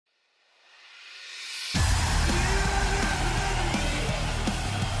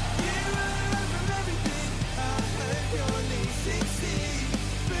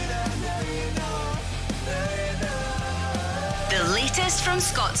Live from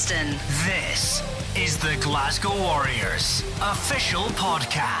Scotstoun. This is the Glasgow Warriors official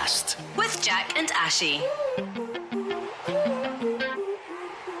podcast With Jack and Ashy.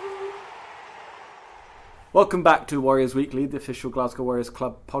 Welcome back to Warriors Weekly, the official Glasgow Warriors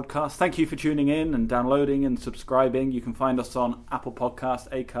Club podcast. Thank you for tuning in and downloading and subscribing. You can find us on Apple Podcasts,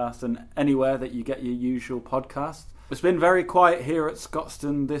 Acast and anywhere that you get your usual podcasts. It's been very quiet here at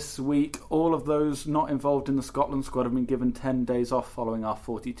Scotstoun this week. All of those not involved in the Scotland squad have been given 10 days off following our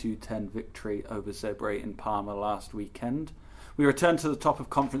 42-10 victory over Zebre in Parma last weekend. We returned to the top of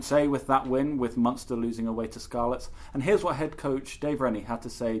Conference A with that win, with Munster losing away to Scarlets. And here's what head coach Dave Rennie had to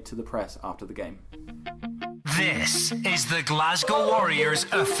say to the press after the game. This is the Glasgow Warriors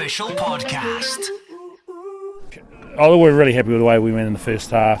official podcast. Oh, we're really happy with the way we went in the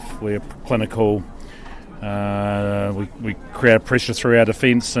first half. We're clinical. We created pressure through our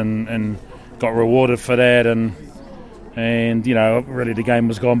defence and got rewarded for that. And you know, really the game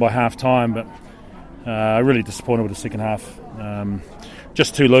was gone by half time. But really disappointed with the second half.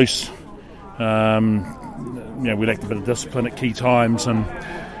 Just too loose. We lacked a bit of discipline at key times and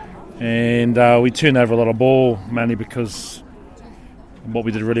we turned over a lot of ball, mainly because what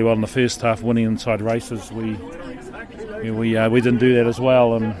we did really well in the first half, winning inside races, we didn't do that as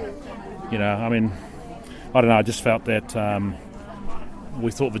well. And I don't know. I just felt that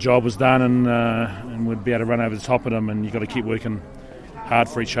we thought the job was done and we'd be able to run over the top of them. And you've got to keep working hard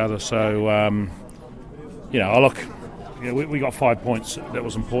for each other. So we got 5 points. That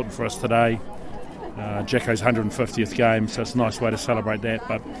was important for us today. Jacko's 150th game, so it's a nice way to celebrate that.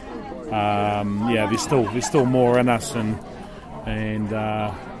 But there's still more in us, and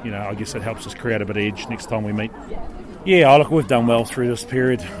I guess it helps us create a bit of edge next time we meet. Yeah, look, we've done well through this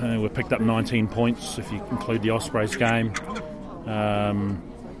period. We've picked up 19 points if you include the Ospreys game.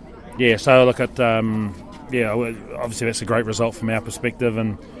 So look at obviously that's a great result from our perspective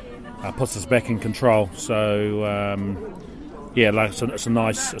and puts us back in control. So it's a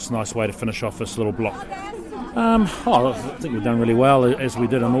nice way to finish off this little block. I think we've done really well as we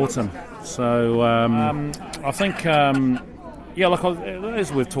did in autumn. So I think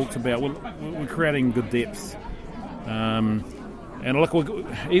as we've talked about, we're creating good depth. And look,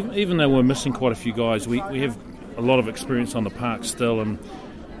 even though we're missing quite a few guys, we have a lot of experience on the park still, and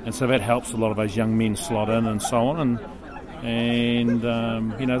so that helps a lot of those young men slot in and so on, and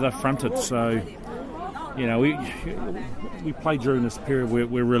they're fronted. So we play during this period.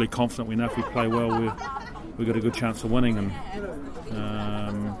 We're really confident. We know if we play well, we've got a good chance of winning, and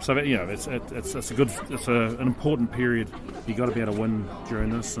it's an important period. You got to be able to win during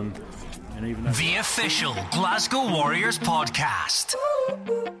this, and even the official Glasgow Warriors podcast.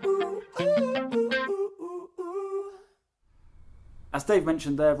 As Dave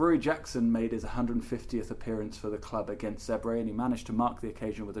mentioned there, Rory Jackson made his 150th appearance for the club against Zebre, and he managed to mark the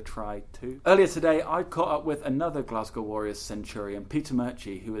occasion with a try too. Earlier today, I caught up with another Glasgow Warriors centurion, Peter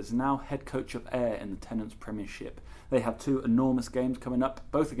Murchie, who is now head coach of Ayr in the Tennent's Premiership. They have two enormous games coming up,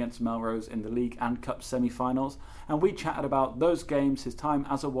 both against Melrose in the League and Cup semi-finals, and we chatted about those games, his time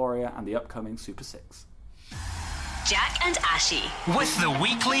as a Warrior, and the upcoming Super Six. Jack and Ashy. With the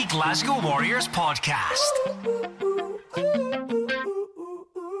weekly Glasgow Warriors podcast.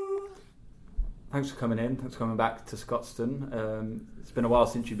 Thanks for coming in. Thanks for coming back to Scotstoun. It's been a while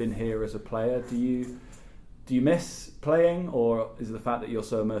since you've been here as a player. Do you miss playing, or is it the fact that you're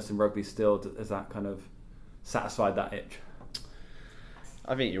so immersed in rugby still, has that kind of satisfied that itch?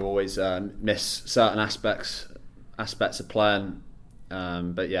 I think you always miss certain aspects of playing,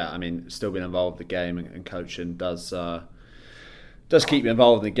 but still being involved in the game and coaching does keep you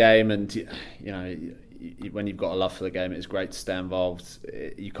involved in the game, and when you've got a love for the game, it's great to stay involved.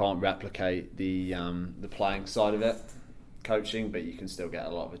 You can't replicate the playing side of it, coaching, but you can still get a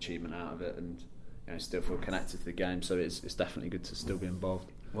lot of achievement out of it, and still feel connected to the game. So it's definitely good to still be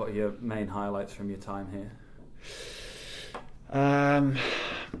involved. What are your main highlights from your time here?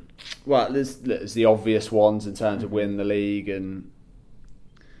 There's the obvious ones in terms of winning the league, and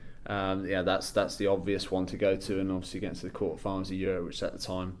that's the obvious one to go to, and obviously getting to the quarterfinals of Euro, which at the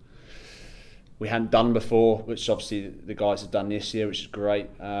time we hadn't done before, which obviously the guys have done this year, which is great.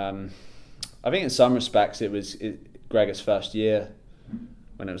 I think in some respects it was Gregor's first year,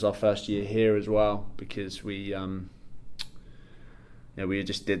 when it was our first year here as well, because we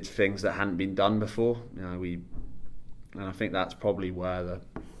just did things that hadn't been done before. And I think that's probably where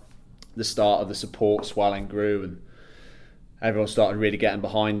the start of the support swelling grew, and everyone started really getting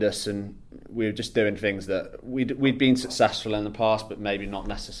behind us, and we were just doing things that we'd been successful in the past, but maybe not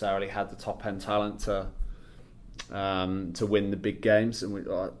necessarily had the top end talent to win the big games. And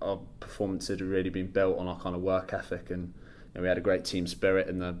our performances had really been built on our kind of work ethic and we had a great team spirit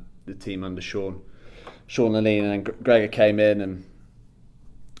in the team under Sean Levine, and then Gregor came in, and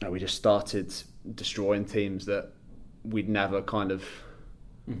we just started destroying teams that we'd never kind of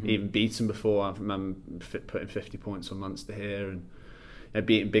even beaten before. I remember putting 50 points on Munster here, and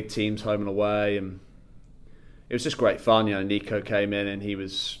beating big teams home and away, and it was just great fun. Nico came in and he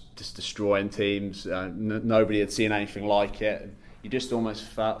was just destroying teams. Nobody had seen anything like it. You just almost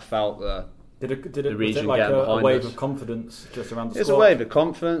felt the region was it like getting behind a wave us. Of confidence just around the It was squad? a wave of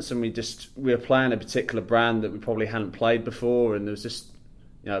confidence, and we were playing a particular brand that we probably hadn't played before, and there was just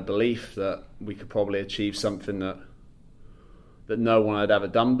a belief that we could probably achieve something that no one had ever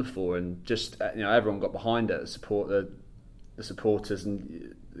done before, and just everyone got behind it. The supporters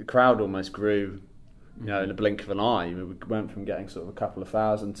and the crowd almost grew, in a blink of an eye. We went from getting sort of a couple of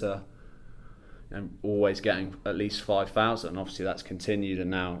thousand to always getting at least 5,000. Obviously, that's continued,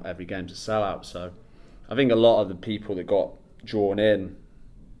 and now every game's a sellout. So, I think a lot of the people that got drawn in,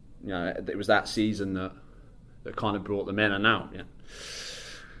 it was that season that kind of brought them in and out.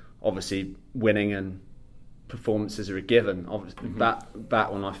 Obviously, winning and performances are a given. Obviously, back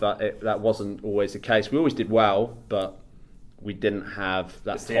when I felt that wasn't always the case. We always did well, but we didn't have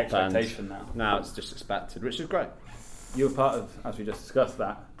that It's top the expectation end. now. Now it's just expected, which is great. You were part of, as we just discussed,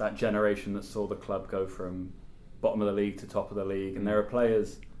 that generation that saw the club go from bottom of the league to top of the league, and there are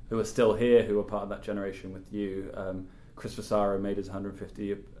players who are still here who were part of that generation with you. Chris Vasaro made his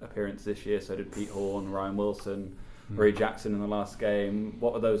 150 appearance this year, so did Pete Horn, Ryan Wilson, Murray Jackson in the last game.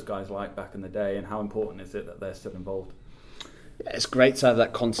 What were those guys like back in the day, and how important is it that they're still involved? Yeah, it's great to have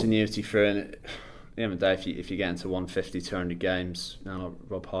that continuity through, and at the end of the day, if you get into 150, 200 games, like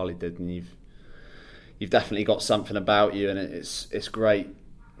Rob Harley did, and you've definitely got something about you, and it's great.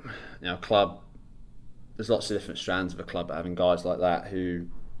 Club, there's lots of different strands of a club, but having guys like that who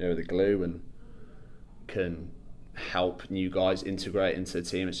are the glue and can help new guys integrate into the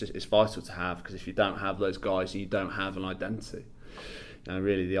team, it's vital to have, because if you don't have those guys, you don't have an identity.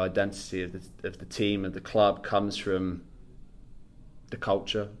 Really, the identity of the team and the club comes from the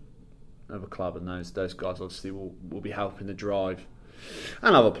culture of a club, and those guys obviously will be helping to drive,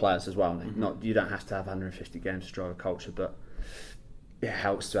 and other players as well. You don't have to have 150 games to drive a culture, but it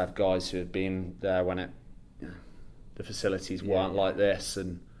helps to have guys who have been there when the facilities weren't like this,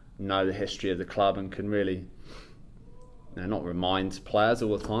 and know the history of the club, and can really not remind players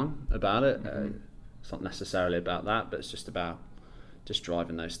all the time about it. It's not necessarily about that, but it's just about just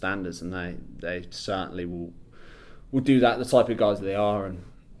driving those standards, and they certainly will do that. The type of guys that they are, and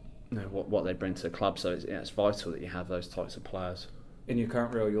what they bring to the club. So it's vital that you have those types of players. In your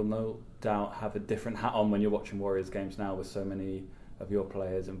current role, you'll no doubt have a different hat on when you're watching Warriors games now, with so many of your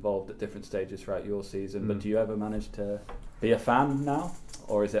players involved at different stages throughout your season. But do you ever manage to be a fan now,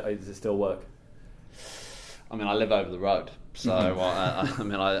 or is it still work? I mean, I live over the road, so I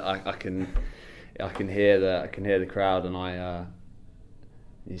can hear the crowd, and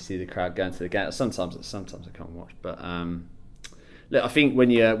you see the crowd going to the game. Sometimes I can't watch, but look, I think when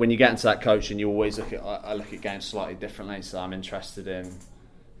you get into that coaching, you always look at games slightly differently. So I'm interested in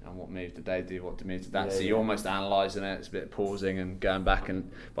what move did they do, what move did that. So you're almost analysing it. It's a bit of pausing and going back,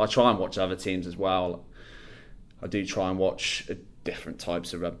 but I try and watch other teams as well. I do try and watch different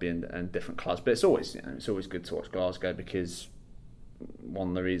types of rugby and different clubs, but it's always good to watch Glasgow, because one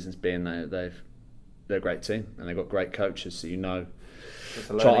of the reasons being they're a great team and they've got great coaches. So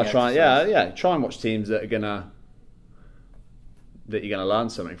try and watch teams that you're gonna learn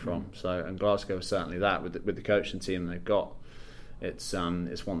something from. So, and Glasgow is certainly that with the coaching team they've got. It's one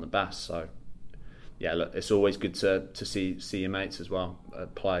of the best. So yeah, look, it's always good to see your mates as well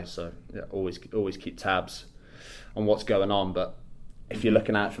play. So yeah, always keep tabs on what's going on. But if you're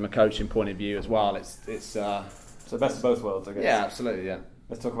looking at it from a coaching point of view as well, it's so the best of both worlds, I guess. Yeah, absolutely. Yeah.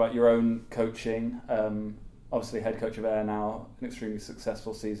 Let's talk about your own coaching. Obviously, head coach of Ayr now, an extremely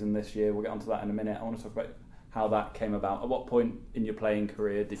successful season this year. We'll get onto that in a minute. I want to talk about how that came about. At what point in your playing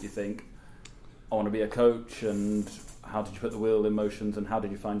career did you think, I want to be a coach, and how did you put the wheel in motions, and how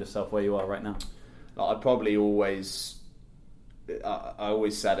did you find yourself where you are right now? I always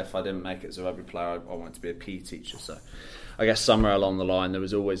said if I didn't make it as a rugby player, I wanted to be a PE teacher. So I guess somewhere along the line there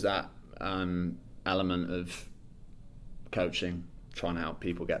was always that element of coaching, trying to help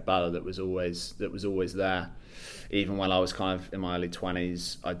people get better, that was always there. Even when I was kind of in my early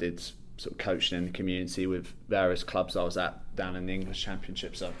 20s, I did sort of coaching in the community with various clubs I was at down in the English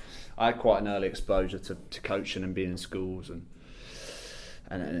Championship. So I had quite an early exposure to coaching and being in schools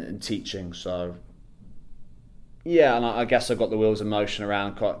and teaching. So yeah, and I guess I got the wheels in motion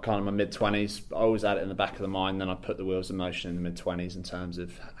around kind of my mid-20s. I always had it in the back of the mind. Then I put the wheels in motion in the mid-20s in terms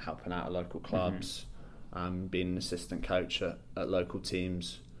of helping out at local clubs. being an assistant coach at local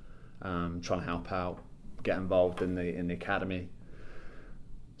teams, trying to help out, get involved in the academy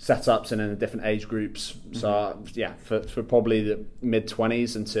setups and in the different age groups. So for probably the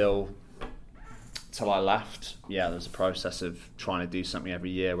mid-20s until I left, there was a process of trying to do something every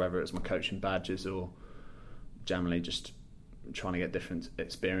year, whether it was my coaching badges or generally just trying to get different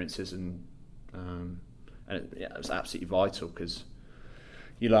experiences, and it was absolutely vital because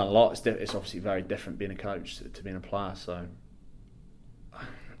you learn a lot. It's obviously very different being a coach to being a player. So,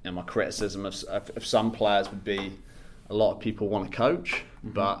 and my criticism of some players would be, a lot of people want to coach,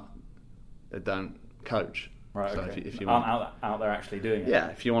 but they don't coach. Right. So Okay. if you aren't out there actually doing it. Yeah,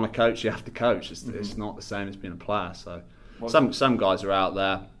 if you want to coach, you have to coach. It's not the same as being a player. So some guys are out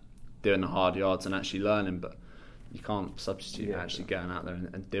there doing the hard yards and actually learning, but you can't substitute actually going out there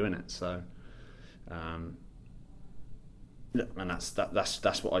and doing it. So, and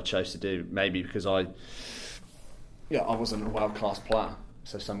that's what I chose to do. Maybe because I wasn't a world class player.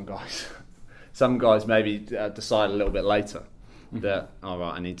 So some guys maybe decide a little bit later that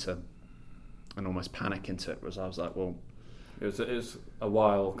I need to, and almost panic into it. Whereas I was like, well, it was a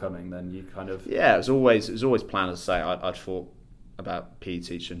while coming. Then you kind of it was always planned. As I say, I'd thought about PE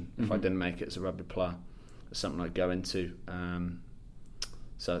teaching if I didn't make it as a rugby player. It's something I'd go into.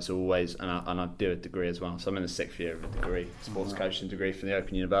 So it's always, and I do a degree as well. So I'm in the 6th year of a degree, sports coaching degree from the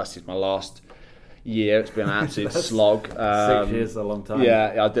Open University. It's my last year. It's been an absolute slog. 6 years is a long time.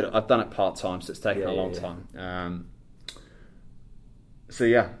 Yeah, I've done it part time, so it's taken a long time. So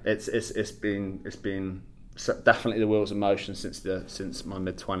it's been definitely the wheels in motion since my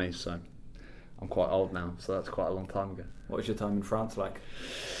mid-20s. So I'm quite old now, so that's quite a long time ago. What was your time in France like?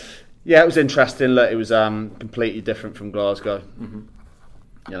 Yeah, it was interesting. Look, it was completely different from Glasgow.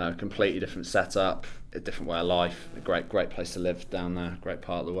 Completely different setup, a different way of life. A great place to live down there. Great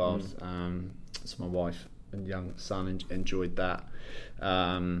part of the world. So my wife and young son enjoyed that.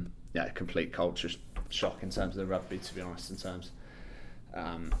 Complete culture shock in terms of the rugby. To be honest, in terms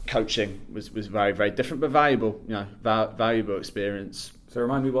coaching was very, very different, but valuable. Valuable experience. So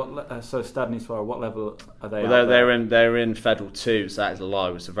remind me so Stade Niçois, what level are they? Well, they're in Federal 2, so that is a lie.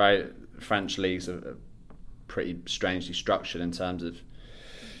 It's a very French leagues are pretty strangely structured in terms of,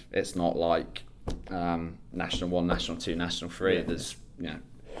 it's not like National 1, National 2, National 3. There's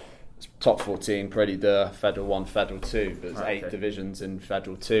it's top 14, Pretty Deux, Federal 1, Federal 2. There's 8 divisions in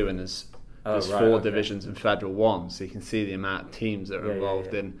Federal 2, and there's 4 divisions in Federal 1. So you can see the amount of teams that are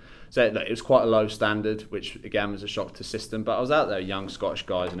involved in. So it was quite a low standard, which again was a shock to the system. But I was out there, young Scottish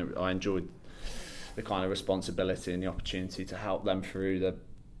guys, and I enjoyed the kind of responsibility and the opportunity to help them through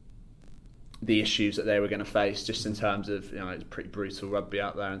the issues that they were going to face, just in terms of, it's pretty brutal rugby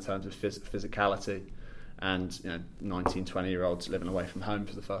out there in terms of physicality, and 19, 20-year-olds living away from home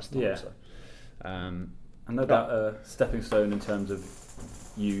for the first time. So, and no doubt a stepping stone in terms of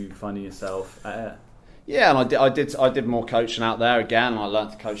you finding yourself at Ayr. Yeah, and I did more coaching out there again. I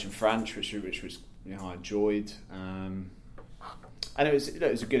learned to coach in French, which was I enjoyed, and it was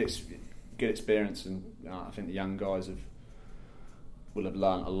a good experience, and I think the young guys will have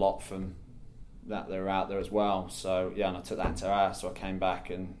learned a lot from that. They were out there as well. So and I took that into Ayr. So I came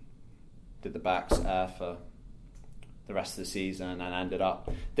back and did the backs at Ayr for the rest of the season, and then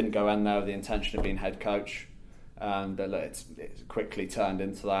didn't go in there with the intention of being head coach, but it quickly turned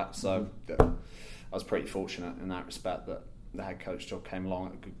into that. So I was pretty fortunate in that respect that the head coach job came along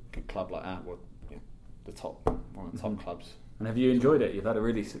at a good club like that, one of the top clubs. And have you enjoyed it? You've had a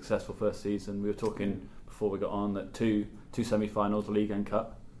really successful first season. We were talking before we got on that two semi-finals, league and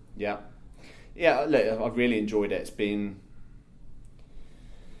cup. Yeah. Look, I've really enjoyed it. It's been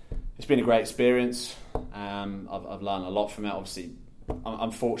a great experience. I've learned a lot from it. Obviously,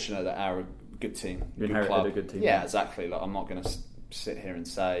 I'm fortunate that Ayr are a good team, you good club. A good team. Yeah, exactly. Like, I'm not going to sit here and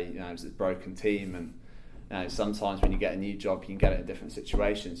say it's a broken team, and sometimes when you get a new job, you can get it in different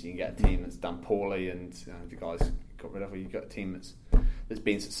situations. You can get a team that's done poorly, and the guys got rid of. Or you got a team that's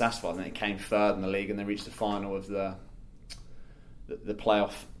been successful, and then it came third in the league, and they reached the final of the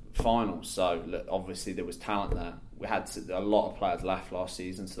playoff final. So look, obviously there was talent there. We had a lot of players left last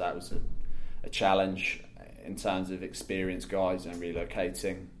season, so that was a challenge in terms of experienced guys and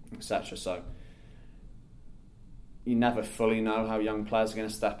relocating, etc. So you never fully know how young players are going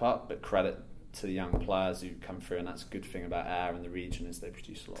to step up, but credit to the young players who come through, and that's a good thing about Ayr and the region is they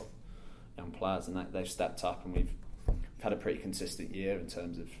produce a lot of young players, and they've stepped up, and we've had a pretty consistent year in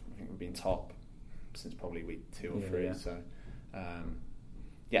terms of, I think we've been top since probably week 2 or 3. So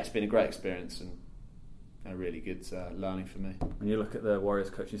it's been a great experience and a really good learning for me. When you look at the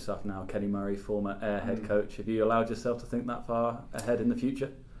Warriors coaching staff now, Kenny Murray, former Ayr head coach, have you allowed yourself to think that far ahead in the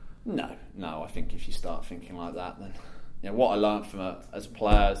future? No. I think if you start thinking like that, then what I learned from as a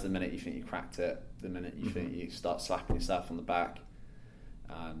player is the minute you think you cracked it, the minute you think you start slapping yourself on the back.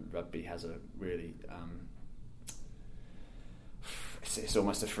 Rugby has a really it's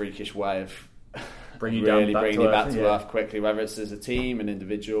almost a freakish way of bringing you back to earth quickly, whether it's as a team, an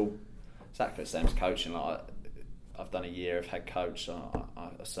individual. Exactly the same as coaching. Like I've done a year of head coach, so I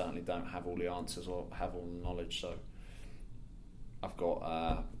certainly don't have all the answers or have all the knowledge. So I've got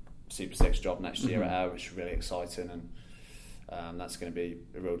a Super 6 job next year at Ayr, which is really exciting, and that's going to be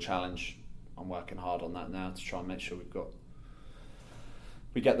a real challenge. I'm working hard on that now to try and make sure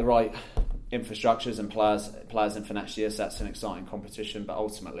we get the right infrastructures and players in for next year. So that's an exciting competition. But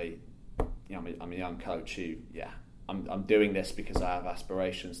ultimately, I'm a young coach who, I'm doing this because I have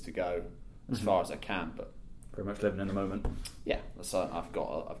aspirations to go as far as I can. But pretty much living in the moment. Yeah, so I've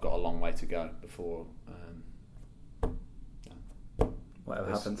got a long way to go before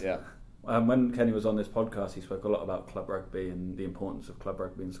whatever happens. Yeah. When Kenny was on this podcast, he spoke a lot about club rugby and the importance of club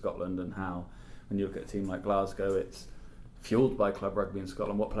rugby in Scotland, and how when you look at a team like Glasgow, it's fueled by club rugby in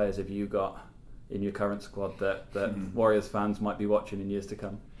Scotland. What players have you got in your current squad that Warriors fans might be watching in years to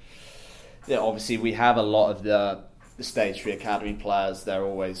come? Yeah, obviously we have a lot of the Stage 3 academy players. They're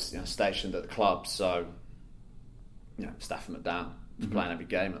always stationed at the club. So Stafford McDowell is playing every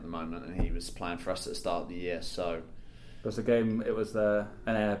game at the moment, and he was playing for us at the start of the year. So it was a game. It was an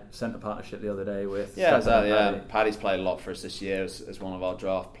Ayr centre partnership the other day with Paddy's played a lot for us this year as one of our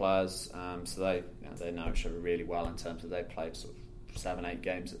draft players. So they know each other really well in terms of they played sort of 7-8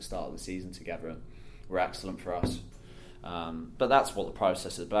 games at the start of the season together, and were excellent for us. But that's what the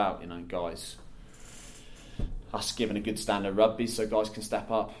process is about, guys. Us giving a good standard of rugby so guys can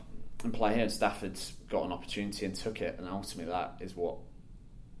step up and play here. And Stafford's got an opportunity and took it, and ultimately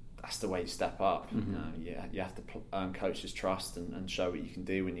that's the way you step up. You have to earn coaches' trust and show what you can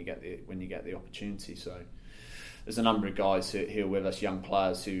do when you get the opportunity. So there's a number of guys who are with us, young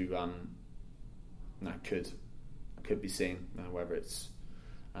players who could be seen, whether it's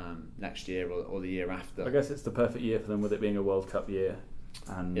next year or the year after. I guess it's the perfect year for them, with it being a World Cup year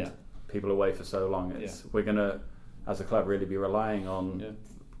and people away for so long. We're going to, as a club, really be relying on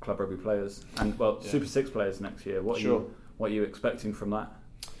club rugby players and Super 6 players next year. What are you expecting from that?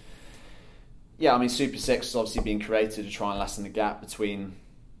 Yeah, I mean, Super 6 has obviously been created to try and lessen the gap between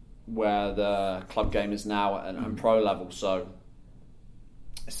where the club game is now and pro level. So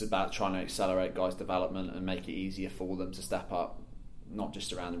it's about trying to accelerate guys' development and make it easier for them to step up, not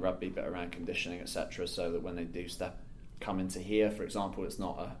just around the rugby, but around conditioning, etc. So that when they do come into here, for example, it's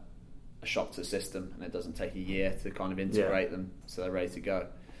not a shock to the system, and it doesn't take a year to kind of integrate them so they're ready to go.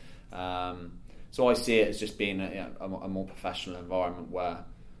 So I see it as just being a more professional environment where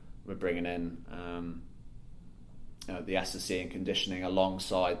we're bringing in the SSC and conditioning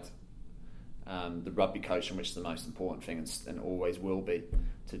alongside the rugby coaching, which is the most important thing and always will be,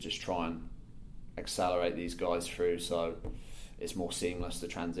 to just try and accelerate these guys through so it's more seamless, the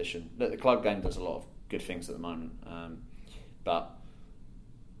transition. The club game does a lot of good things at the moment, but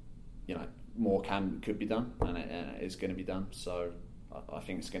more could be done, and it is going to be done. So I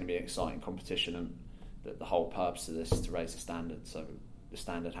think it's going to be an exciting competition, and the whole purpose of this is to raise the standard. So the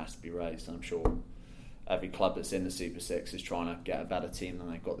standard has to be raised, and I'm sure every club that's in the Super 6 is trying to get a better team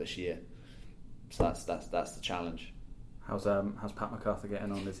than they've got this year. So that's the challenge. How's Pat MacArthur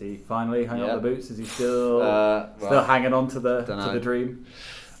getting on? Is he finally hanging on the boots? Is he still hanging on to the dream?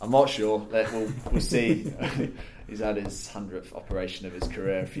 I'm not sure. We'll see. He's had his 100th operation of his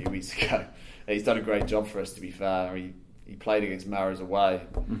career a few weeks ago. He's done a great job for us, to be fair. He played against Maras away.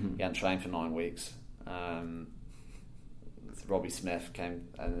 He hadn't trained for 9 weeks. Robbie Smith came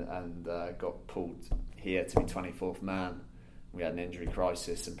and got pulled here to be 24th man. We had an injury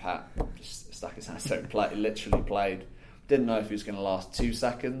crisis, and Pat just stuck his hands out and literally played. Didn't know if he was going to last 2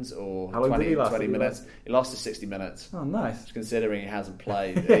 seconds or 20 minutes. He lasted 60 minutes. Oh, nice. Just considering he hasn't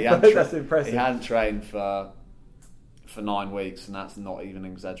played. That's impressive. He hadn't trained for 9 weeks, and that's not even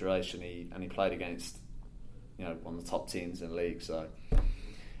an exaggeration. He played against one of the top teams in the league. So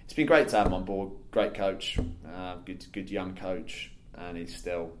it's been great to have him on board. Great coach, good young coach, and he's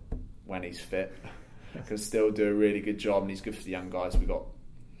still, when he's fit, can still do a really good job, and he's good for the young guys. We got,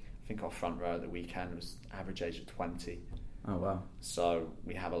 I think our front row at the weekend was average age of 20. Oh wow! So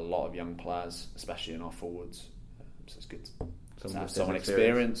we have a lot of young players, especially in our forwards. So it's good to have someone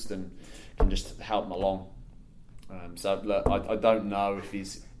experienced and can just help them along. So look, I don't know if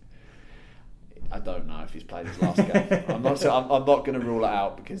he's played his last game. I'm not going to rule it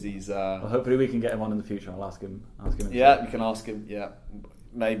out because he's. Well, hopefully we can get him on in the future. I'll ask him. Yeah, you can ask him. Yeah,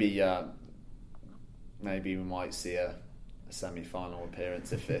 maybe we might see a semi-final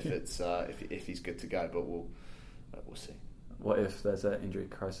appearance if he's good to go. But we'll see. What if there's an injury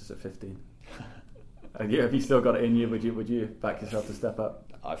crisis at 15? Have you still got it in you? Would you back yourself to step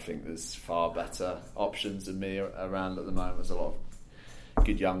up? I think there's far better options than me around at the moment. There's a lot of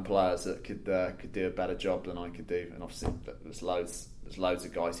good young players that could do a better job than I could do, and obviously there's loads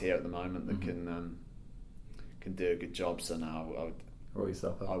of guys here at the moment that can do a good job. So now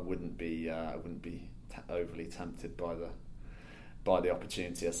I wouldn't be overly tempted by the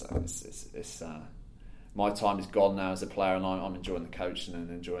opportunity. It's my time is gone now as a player, and I'm enjoying the coaching and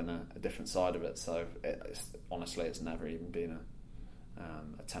enjoying a different side of it. So honestly, it's never even been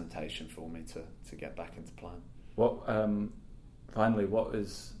a temptation for me to get back into playing. Finally, what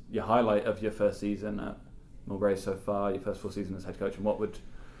is your highlight of your first season at Mulgrave so far? Your first full season as head coach, and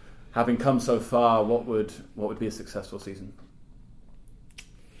having come so far, what would be a successful season?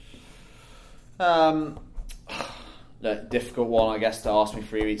 Difficult one, I guess, to ask me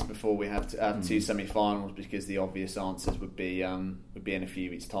 3 weeks before we have to have 2 semi-finals, because the obvious answers would be in a few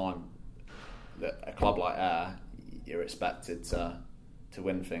weeks' time. That a club like Ayr, you're expected to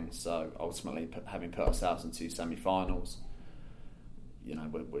win things. So ultimately, having put ourselves in 2 semi-finals,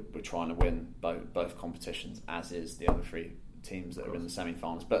 we're trying to win both competitions, as is the other 3 teams that are in the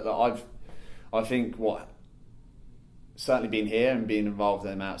semi-finals. But I think certainly being here and being involved in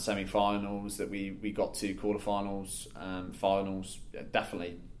the amount of semi-finals that we got to, quarter-finals, finals,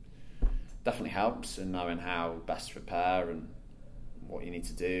 definitely helps in knowing how best to prepare and what you need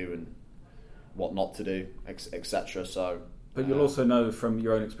to do and what not to do, etc. So, but you'll also know from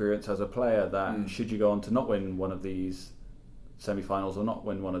your own experience as a player that should you go on to not win one of these semi-finals or not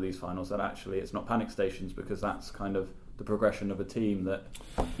win one of these finals, that actually it's not panic stations, because that's kind of the progression of a team that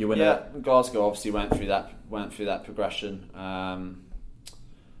you win. Glasgow obviously went through that progression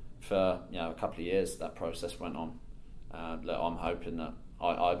for a couple of years. That process went on. I'm hoping that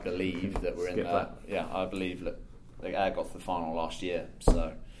I believe that we're in there. Yeah, I believe that Ayr got to the final last year,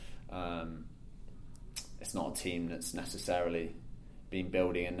 so it's not a team that's necessarily been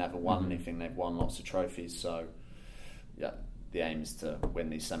building and never won anything. They've won lots of trophies, so yeah. The aim is to win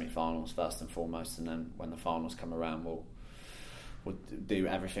these semi-finals first and foremost, and then when the finals come around, we'll do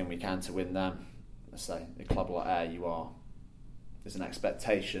everything we can to win them. Let's say a club like Ayr, there's an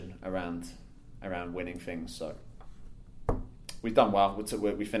expectation around winning things. So we've done well.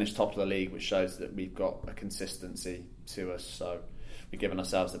 We finished top of the league, which shows that we've got a consistency to us. So we've given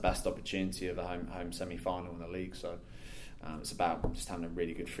ourselves the best opportunity of a home semi-final in the league. So it's about just having a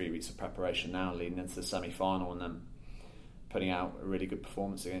really good 3 weeks of preparation now, leading into the semi-final, and then putting out a really good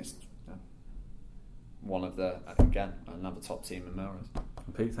performance against another top team in Melrose.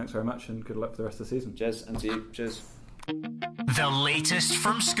 Pete, thanks very much, and good luck for the rest of the season. Cheers, and to you. Cheers. The latest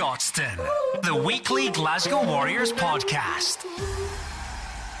from Scotstoun, the weekly Glasgow Warriors podcast.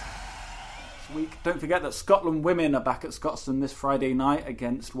 Week. Don't forget that Scotland women are back at Scotstoun this Friday night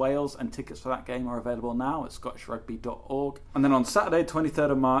against Wales, and tickets for that game are available now at scottishrugby.org. And then on Saturday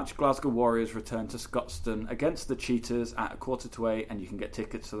 23rd of March, Glasgow Warriors return to Scotstoun against the Cheetahs at 7:45, and you can get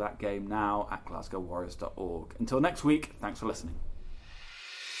tickets for that game now at glasgowwarriors.org. Until next week, thanks for listening.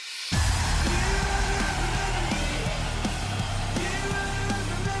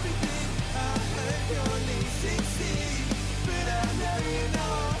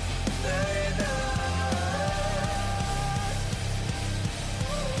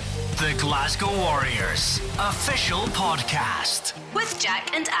 The Glasgow Warriors official podcast with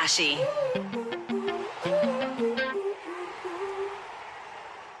Jack and Ashy.